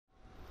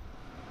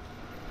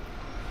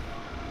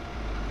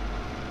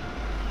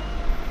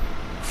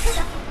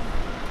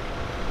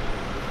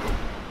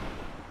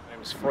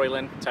is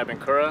Froylan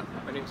Tabankura.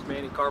 My name is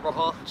Manny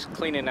Carbajal. Just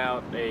cleaning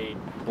out a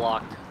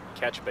blocked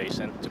catch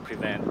basin to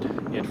prevent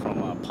it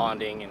from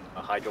ponding and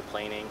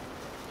hydroplaning,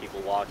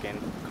 people walking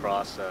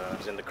across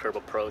using the curb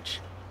approach.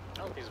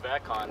 These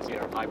Vac-Cons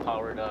here are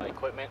high-powered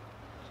equipment.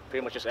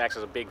 Pretty much just acts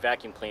as a big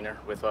vacuum cleaner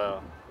with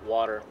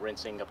water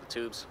rinsing up the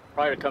tubes.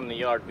 Prior to coming to the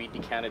yard, we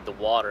decanted the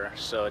water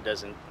so it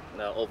doesn't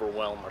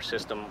overwhelm our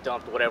system.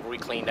 Dumped whatever we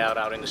cleaned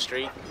out in the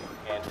street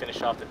and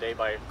finish off the day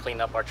by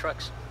cleaning up our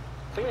trucks.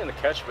 Cleaning the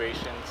catch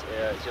basins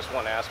is just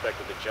one aspect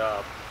of the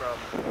job. From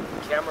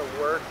camera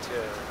work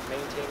to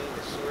maintaining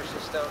the sewer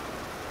system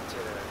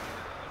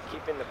to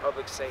keeping the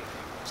public safe.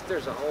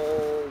 There's a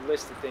whole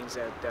list of things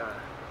that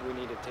we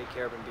need to take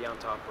care of and be on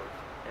top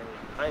of, and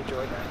I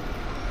enjoy that.